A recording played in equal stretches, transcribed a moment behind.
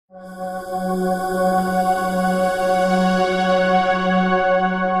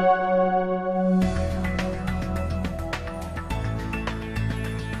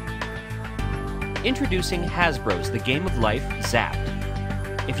Introducing Hasbro's The Game of Life,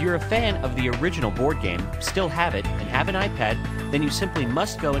 Zapped. If you're a fan of the original board game, still have it, and have an iPad, then you simply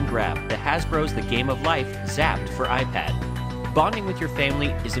must go and grab the Hasbro's The Game of Life, Zapped for iPad. Bonding with your family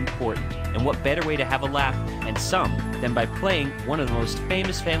is important, and what better way to have a laugh, and some, than by playing one of the most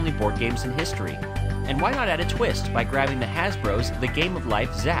famous family board games in history. And why not add a twist by grabbing the Hasbro's The Game of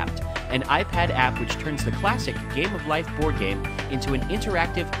Life, Zapped, an iPad app which turns the classic Game of Life board game into an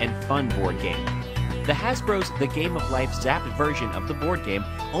interactive and fun board game. The Hasbro's The Game of Life Zapped version of the board game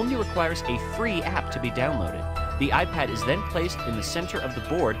only requires a free app to be downloaded. The iPad is then placed in the center of the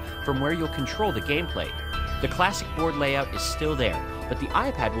board from where you'll control the gameplay. The classic board layout is still there, but the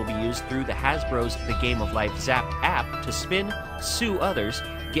iPad will be used through the Hasbro's The Game of Life Zapped app to spin, sue others,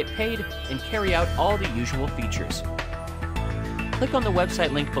 get paid, and carry out all the usual features. Click on the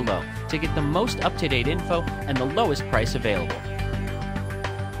website link below to get the most up-to-date info and the lowest price available.